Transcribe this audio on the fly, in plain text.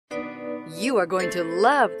You are going to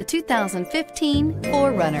love the 2015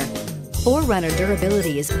 4Runner. 4Runner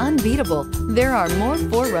durability is unbeatable. There are more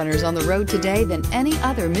 4Runners on the road today than any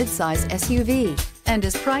other midsize SUV and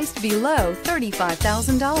is priced below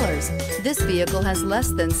 $35,000. This vehicle has less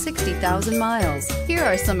than 60,000 miles. Here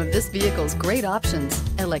are some of this vehicle's great options: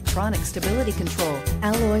 electronic stability control,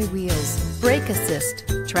 alloy wheels, brake assist,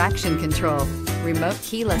 traction control, remote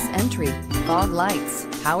keyless entry, fog lights,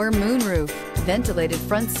 power moonroof, ventilated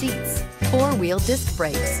front seats, four-wheel disc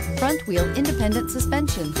brakes, front-wheel independent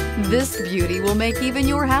suspension. This beauty will make even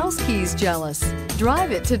your house keys jealous.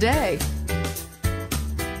 Drive it today.